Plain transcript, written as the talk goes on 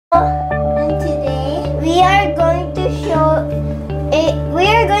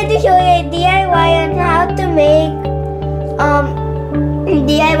show you a DIY on how to make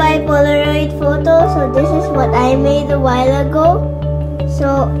DIY Polaroid photos. So this is what I made a while ago.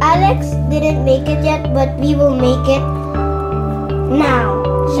 So Alex didn't make it yet, but we will make it now.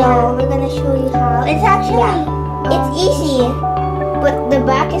 So we're gonna show you how. It's actually it's easy, but the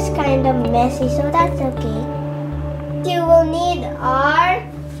back is kind of messy, so that's okay. You will need our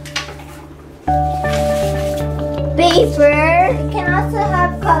paper. You can also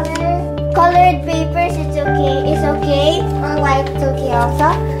have colored papers. It's okay. It's okay. Or white. It's okay also.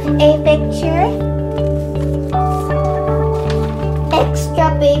 A picture.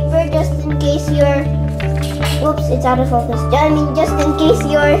 Extra paper just in case your. Oops, it's out of focus. I mean, just in case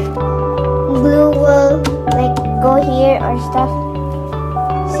your glue will like go here or stuff.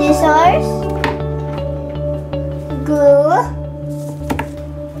 Scissors. Glue.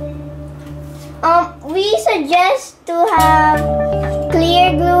 We suggest to have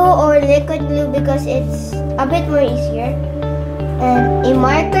clear glue or liquid glue because it's a bit more easier. And a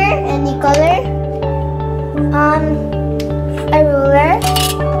marker, any color. A ruler.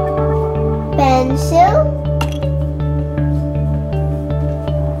 Pencil.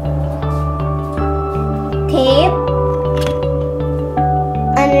 Tape.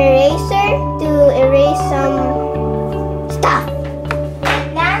 An eraser to erase some stuff.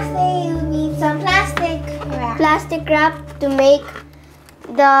 Plastic wrap to make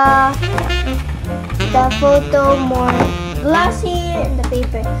the photo more glossy in the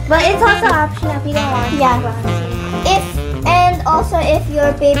paper. But it's also optional if you don't want glossy. And also if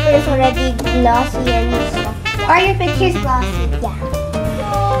your paper is already glossy and stuff. Or your picture is glossy. Yeah.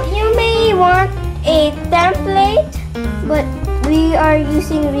 So you may want a template, but we are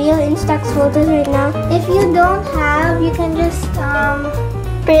using real Instax photos right now. If you don't have, you can just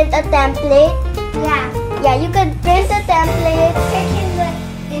print a template. Yeah, you could print a template. Search in the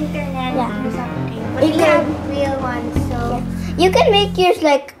internet or something. But you have real ones, so you can make yours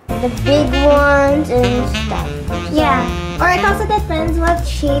like the big ones and stuff. Yeah. Or it also depends what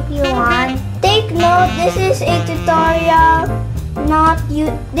shape you want. Take note, this is a tutorial.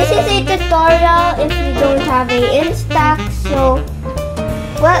 This is a tutorial if you don't have a Instax. So,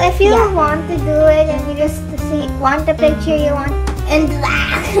 well, if you want to do it and you just want the picture you want and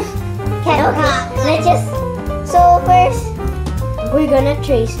okay, let's just. So first, we're gonna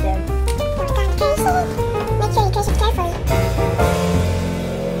trace them. Make sure you trace it carefully.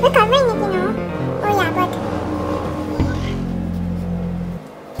 We're covering it, you know. Oh yeah, but.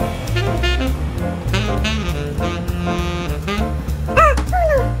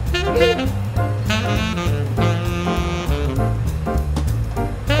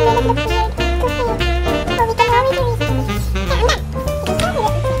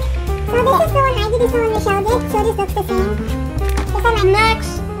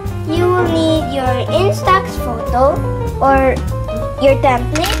 Next, you will need your Instax photo or your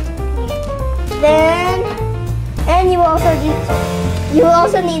template. And you will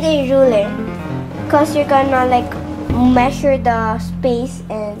also need a ruler because you're gonna like measure the space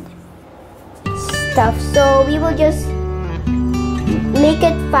and stuff. So we will just make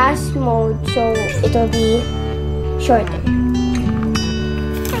it fast mode so it will be shorter.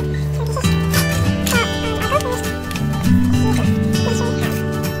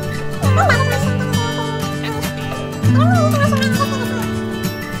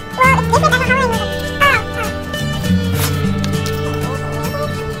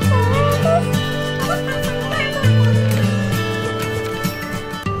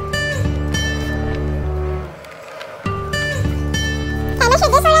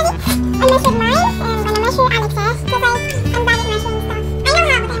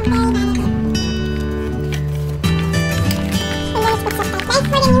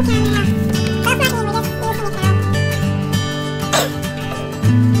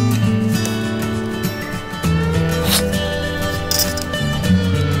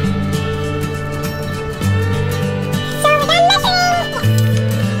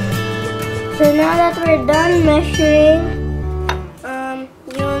 So now that we're done measuring,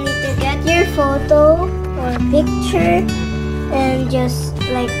 you'll need to get your photo or picture and just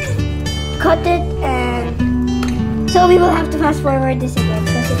like cut it, and so we will have to fast forward this again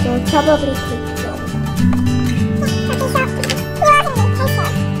because it will probably take slow.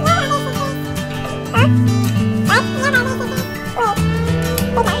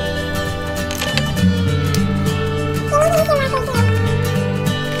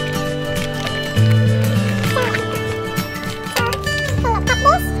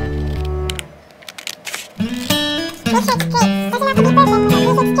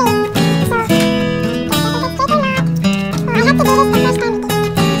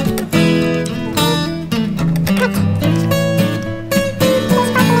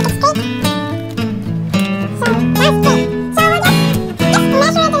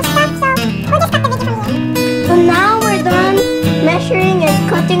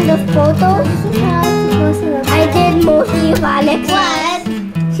 of photos. This is how it's supposed to look. I did mostly of Alex. What?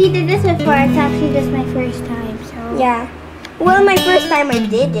 She did this before. It's actually just my first time. So yeah. Well, my first time I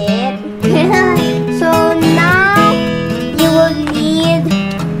did it. So now you will need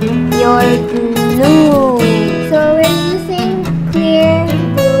your glue. So we're using clear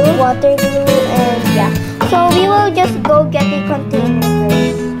glue, Water glue, and yeah. So we will just go get the container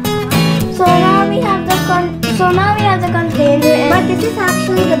first. So now we have the container, and but this is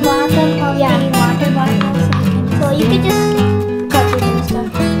actually the bottom of the water bottle. So you can just cut it and stuff.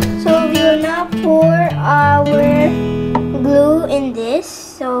 So we will now pour our glue in this.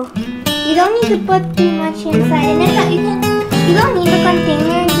 So You don't need to put too much inside, and then you don't need the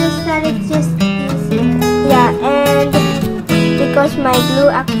container, just that it's just easy. yeah, and because my glue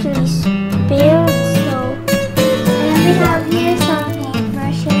actually spilled, so And we have here some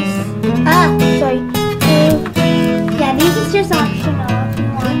paintbrushes. sorry. Yeah, this is just optional if you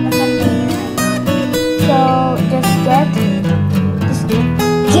want the container or not. So just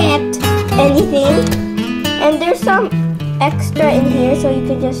get anything, and there's some extra in here, so you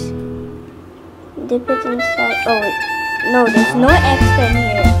can just dip it inside. Oh wait, no, there's no extra in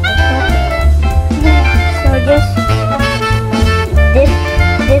here. So just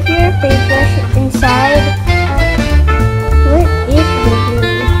dip your paintbrush inside. Where is the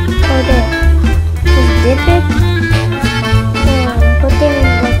glue? Oh, there. Just dip it and put them in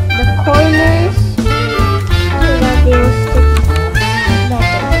the corners so that they will stick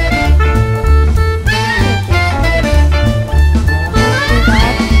better.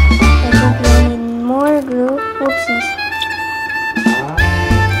 Glue. Whoopsies.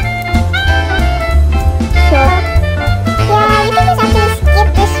 So Yeah, you can just actually skip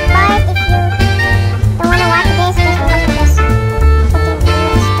this part if you don't want to watch this just because we're just putting glue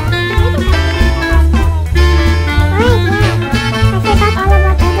and stuff. Alright, yeah. I forgot all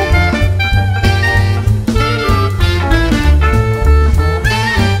about everything.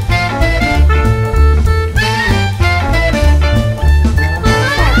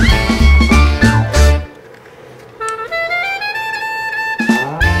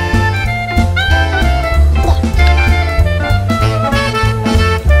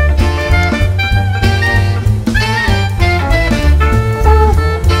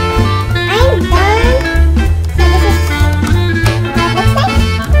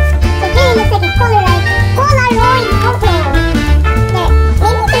 Polaroid Photos. There,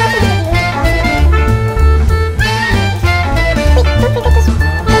 maybe you can also use the Wait, don't forget to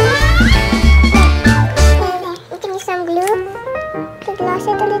we can use some glue to gloss it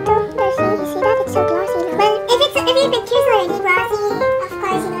a little. There, see that? It's so glossy now. Well, if your picture's already glossy, of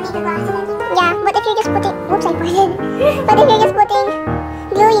course you don't need to gloss it anymore. Yeah, but if you're just putting, oops, I farted. But if you're just putting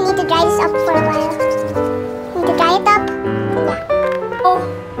glue, you need to dry this up for a while. You need to dry it up.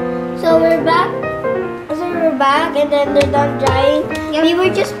 So we're back, and then they're done drying. Yep. We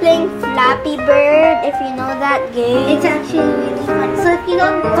were just playing Flappy Bird, if you know that game. It's actually really fun. So if you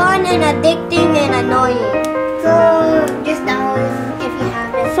don't know, fun and addicting and annoying. so just download it if you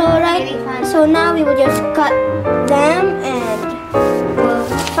haven't. So Really fun. so now we will just cut them, and we'll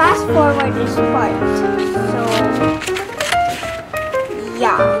fast forward this part. So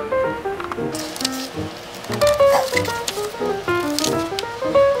yeah.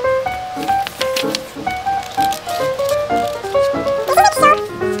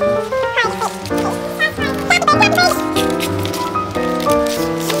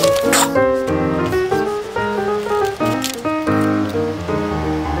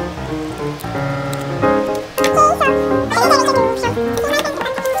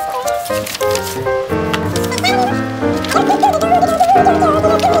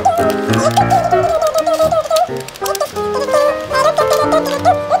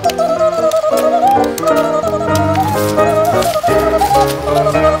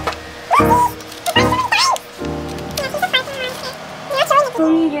 You'll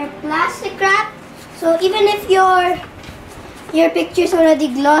need your plastic wrap. So even if your picture's already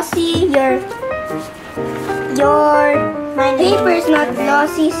glossy, your paper is not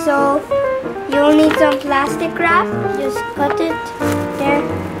glossy, so you'll need some plastic wrap. Just cut it there.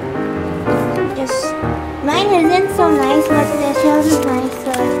 Just Mine isn't so nice, but this one is nice,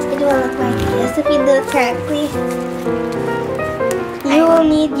 so it will look like this if you do it correctly. you will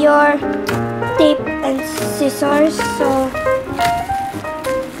need your tape and scissors. So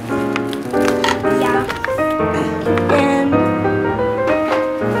yeah, and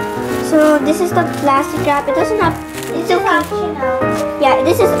so this is the plastic wrap. It doesn't have. It's okay. Optional. Yeah,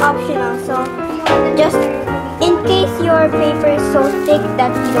 this is optional. So just in case your paper is so thick that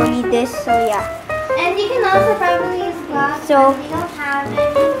you don't need this. So yeah. And you can also probably use gloss So- if you don't have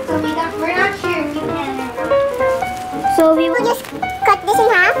it. we're not sure if you can or not. So we will just cut this in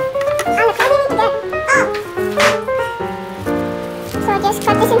half. Alex, how do you need to get? Oh! So just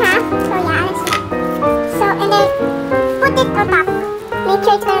cut this in half. So yeah, Alex. So, and then put it on top. Make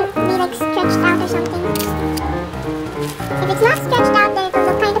sure it's gonna be like stretched out or something. If it's not stretched out, then it will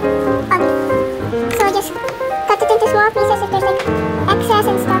look kind of ugly. So just cut it into small pieces if there's like excess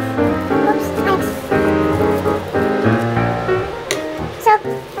and stuff. Oops, Alex. So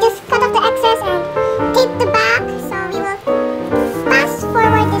just cut off the excess and tape the back. So we will fast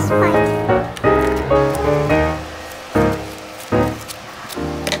forward this part.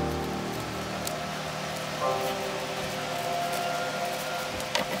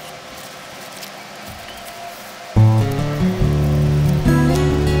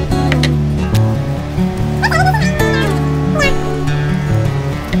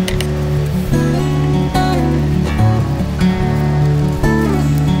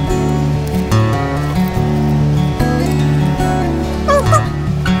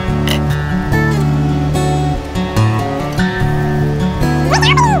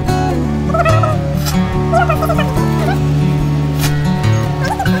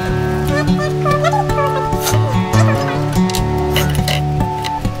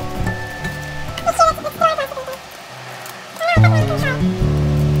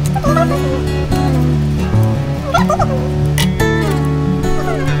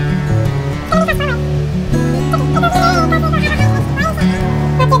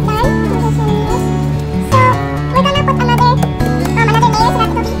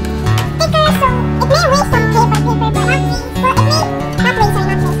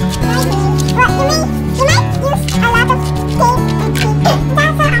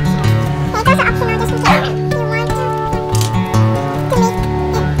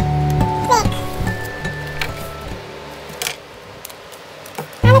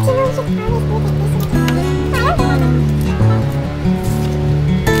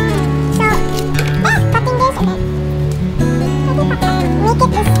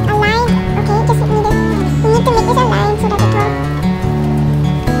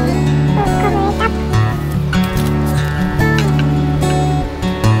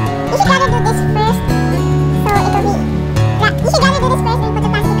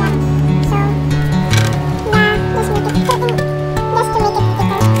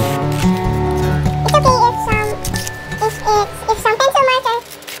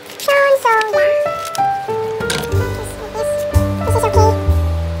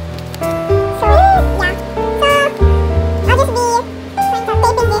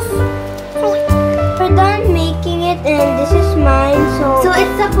 And this is mine, so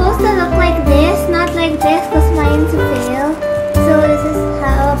it's supposed to look like this, not like this, because mine's a fail. So this is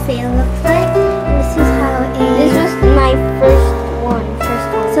how a fail looks like, and this is how this was my first one.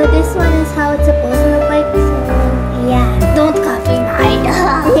 So this one is how it's supposed to look like. So yeah, don't copy mine.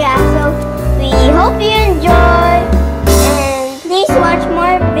 Yeah, so we hope you enjoy, and please watch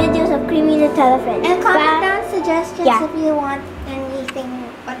more videos of Creamy Nutella Friends. And comment down suggestions if you want anything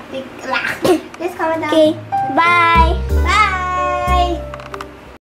particular. Just comment down. Okay, bye. Bye.